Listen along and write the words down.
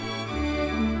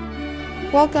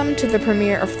Welcome to the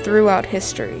premiere of Throughout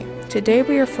History. Today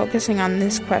we are focusing on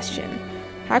this question.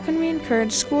 How can we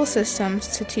encourage school systems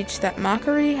to teach that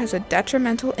mockery has a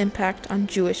detrimental impact on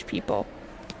Jewish people?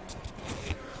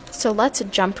 So let's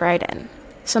jump right in.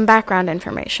 Some background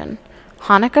information.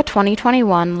 Hanukkah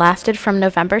 2021 lasted from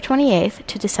November 28th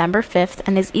to December 5th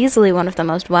and is easily one of the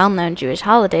most well-known Jewish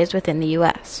holidays within the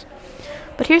U.S.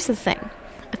 But here's the thing.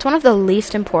 It's one of the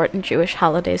least important Jewish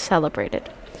holidays celebrated.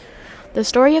 The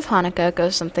story of Hanukkah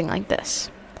goes something like this.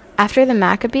 After the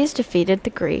Maccabees defeated the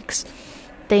Greeks,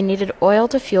 they needed oil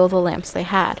to fuel the lamps they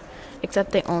had,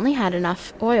 except they only had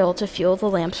enough oil to fuel the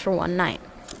lamps for one night.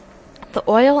 The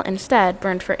oil instead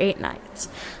burned for 8 nights,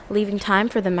 leaving time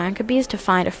for the Maccabees to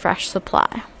find a fresh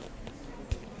supply.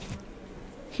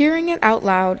 Hearing it out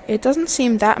loud, it doesn't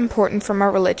seem that important from a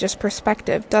religious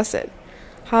perspective, does it?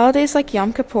 Holidays like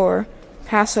Yom Kippur,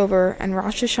 Passover, and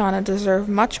Rosh Hashanah deserve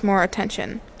much more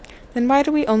attention. Then why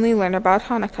do we only learn about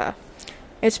Hanukkah?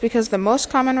 It's because the most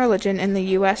common religion in the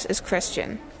U.S. is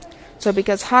Christian. So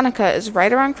because Hanukkah is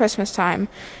right around Christmas time,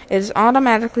 it is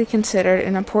automatically considered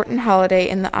an important holiday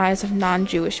in the eyes of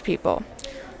non-Jewish people.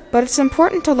 But it's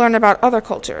important to learn about other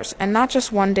cultures, and not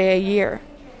just one day a year.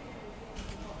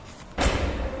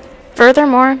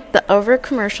 Furthermore, the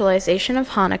over-commercialization of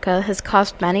Hanukkah has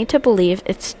caused many to believe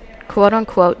it's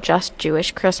quote-unquote just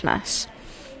Jewish Christmas.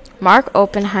 Mark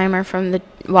Oppenheimer from the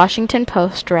Washington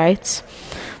Post writes,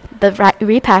 "The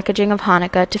repackaging of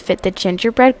Hanukkah to fit the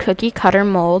gingerbread cookie cutter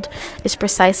mold is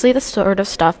precisely the sort of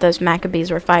stuff those Maccabees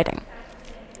were fighting.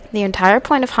 The entire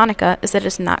point of Hanukkah is that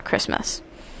it's not Christmas."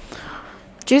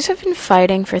 Jews have been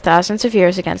fighting for thousands of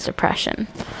years against oppression,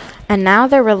 and now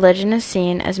their religion is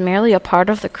seen as merely a part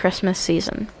of the Christmas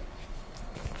season.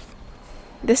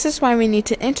 This is why we need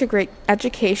to integrate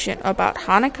education about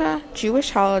Hanukkah,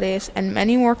 Jewish holidays, and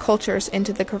many more cultures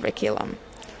into the curriculum.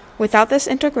 Without this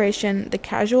integration, the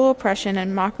casual oppression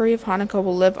and mockery of Hanukkah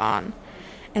will live on.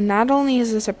 And not only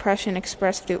is this oppression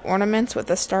expressed through ornaments with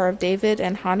the Star of David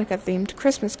and Hanukkah-themed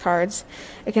Christmas cards,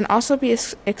 it can also be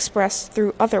expressed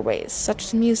through other ways, such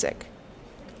as music.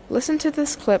 Listen to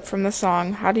this clip from the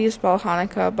song How Do You Spell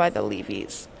Hanukkah by the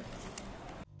Levies.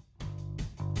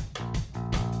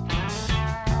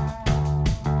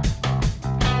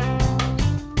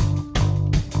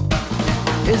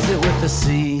 Is it with a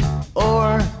C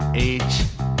or H?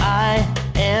 I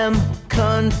am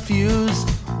confused.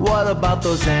 What about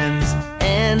those N's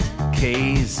and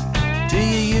K's? Do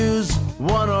you use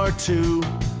one or two?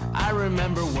 I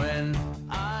remember when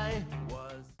I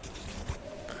was...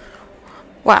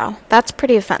 Wow, that's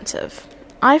pretty offensive.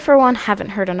 I, for one,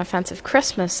 haven't heard an offensive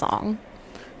Christmas song.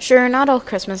 Sure, not all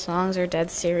Christmas songs are dead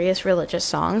serious religious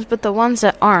songs, but the ones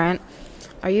that aren't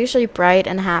are usually bright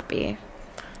and happy.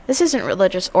 This isn't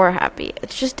religious or happy,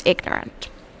 it's just ignorant.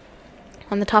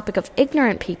 On the topic of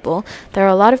ignorant people, there are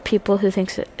a lot of people who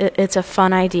think it's a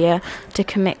fun idea to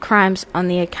commit crimes on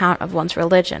the account of one's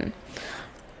religion.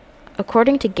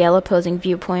 According to Gale Opposing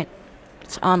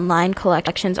Viewpoint's online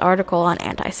collections article on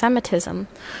anti-Semitism,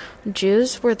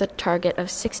 Jews were the target of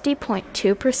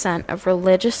 60.2% of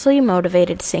religiously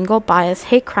motivated single-bias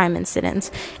hate crime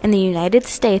incidents in the United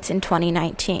States in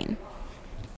 2019.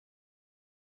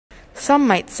 Some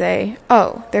might say,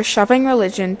 oh, they're shoving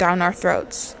religion down our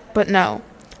throats. But no,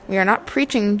 we are not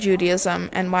preaching Judaism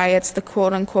and why it's the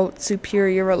quote-unquote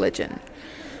superior religion.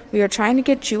 We are trying to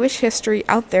get Jewish history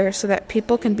out there so that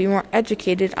people can be more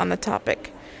educated on the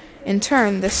topic. In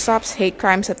turn, this stops hate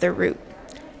crimes at their root.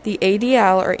 The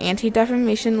ADL, or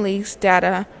Anti-Defamation League's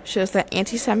data, shows that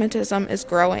anti-Semitism is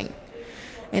growing.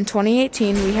 In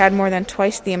 2018, we had more than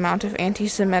twice the amount of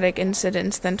anti-Semitic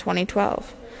incidents than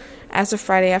 2012. As of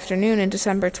Friday afternoon in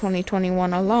December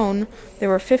 2021 alone, there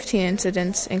were 15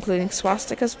 incidents, including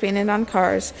swastikas painted on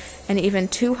cars, and even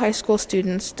 2 high school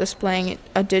students displaying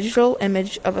a digital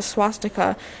image of a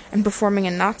swastika and performing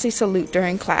a Nazi salute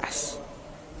during class.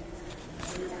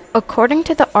 According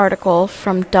to the article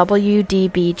from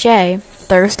WDBJ,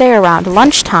 Thursday around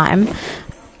lunchtime,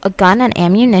 a gun and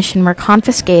ammunition were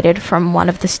confiscated from one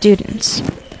of the students.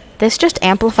 This just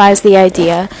amplifies the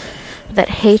idea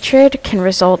that hatred can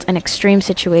result in extreme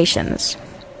situations.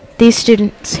 These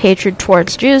students' hatred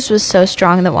towards Jews was so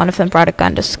strong that one of them brought a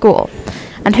gun to school,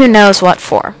 and who knows what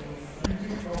for.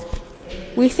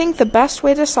 We think the best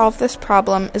way to solve this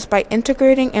problem is by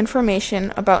integrating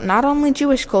information about not only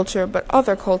Jewish culture but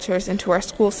other cultures into our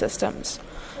school systems.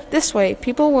 This way,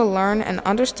 people will learn and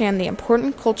understand the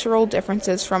important cultural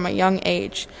differences from a young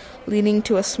age, leading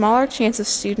to a smaller chance of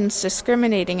students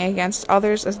discriminating against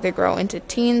others as they grow into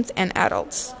teens and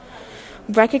adults.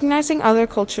 Recognizing other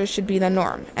cultures should be the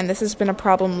norm, and this has been a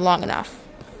problem long enough.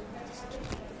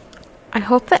 I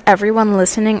hope that everyone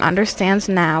listening understands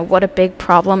now what a big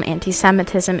problem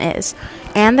anti-Semitism is,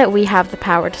 and that we have the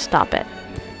power to stop it.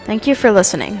 Thank you for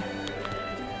listening.